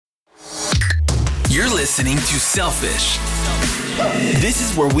You're listening to Selfish. This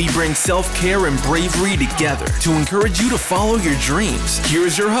is where we bring self-care and bravery together to encourage you to follow your dreams. Here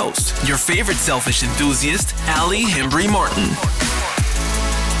is your host, your favorite selfish enthusiast, Allie Hembry Martin.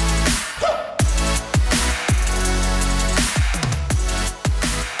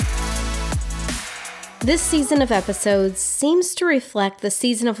 This season of episodes seems to reflect the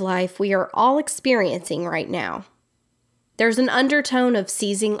season of life we are all experiencing right now. There's an undertone of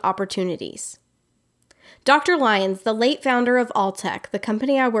seizing opportunities. Dr. Lyons, the late founder of Alltech, the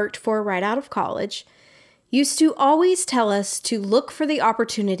company I worked for right out of college, used to always tell us to look for the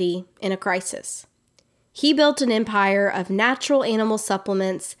opportunity in a crisis. He built an empire of natural animal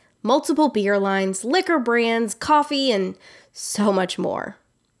supplements, multiple beer lines, liquor brands, coffee, and so much more.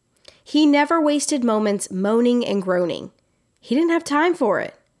 He never wasted moments moaning and groaning. He didn't have time for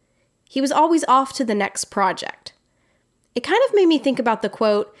it. He was always off to the next project. It kind of made me think about the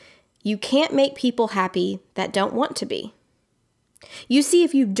quote, "You can't make people happy that don't want to be." You see,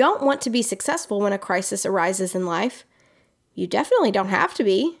 if you don't want to be successful when a crisis arises in life, you definitely don't have to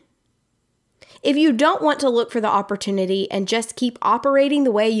be. If you don't want to look for the opportunity and just keep operating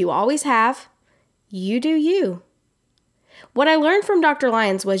the way you always have, you do you. What I learned from Dr.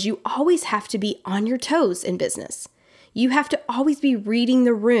 Lyons was you always have to be on your toes in business. You have to always be reading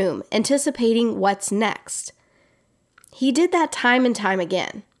the room, anticipating what's next. He did that time and time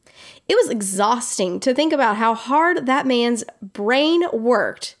again. It was exhausting to think about how hard that man's brain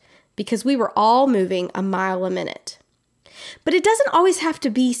worked because we were all moving a mile a minute. But it doesn't always have to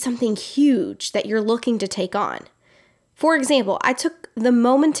be something huge that you're looking to take on. For example, I took the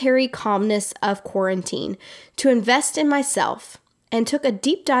momentary calmness of quarantine to invest in myself and took a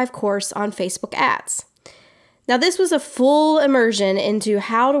deep dive course on Facebook ads. Now, this was a full immersion into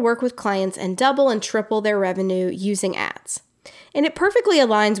how to work with clients and double and triple their revenue using ads. And it perfectly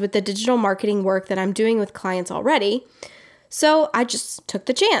aligns with the digital marketing work that I'm doing with clients already, so I just took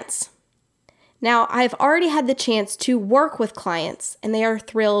the chance. Now, I've already had the chance to work with clients, and they are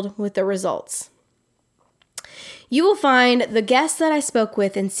thrilled with the results. You will find the guests that I spoke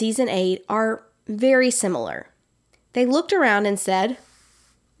with in Season 8 are very similar. They looked around and said,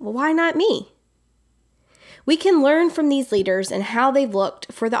 "Well, why not me?" We can learn from these leaders and how they've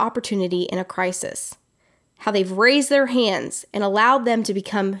looked for the opportunity in a crisis, how they've raised their hands and allowed them to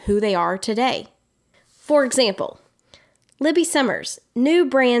become who they are today. For example, Libby Summers knew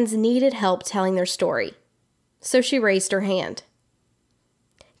brands needed help telling their story, so she raised her hand.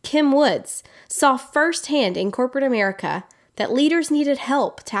 Kim Woods saw firsthand in corporate America that leaders needed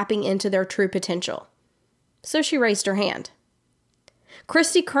help tapping into their true potential, so she raised her hand.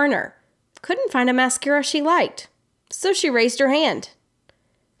 Christy Kerner couldn't find a mascara she liked, so she raised her hand.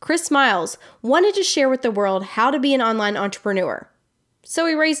 Chris Miles wanted to share with the world how to be an online entrepreneur, so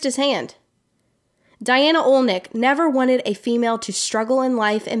he raised his hand. Diana Olnick never wanted a female to struggle in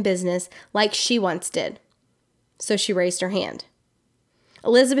life and business like she once did, so she raised her hand.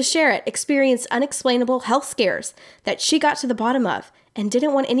 Elizabeth Sherritt experienced unexplainable health scares that she got to the bottom of and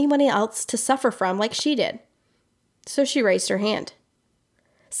didn't want anyone else to suffer from like she did, so she raised her hand.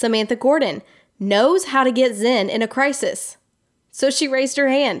 Samantha Gordon knows how to get zen in a crisis, so she raised her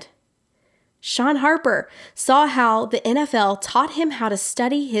hand. Sean Harper saw how the NFL taught him how to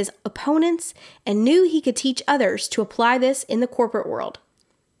study his opponents and knew he could teach others to apply this in the corporate world,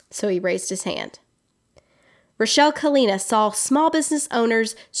 so he raised his hand. Rochelle Kalina saw small business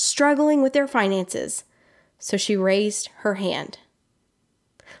owners struggling with their finances, so she raised her hand.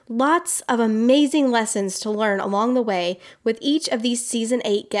 Lots of amazing lessons to learn along the way with each of these Season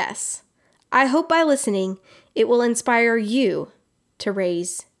 8 guests. I hope by listening, it will inspire you to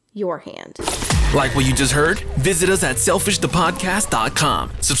raise your hand. Like what you just heard? Visit us at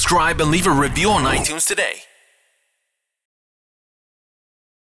selfishthepodcast.com. Subscribe and leave a review on iTunes today.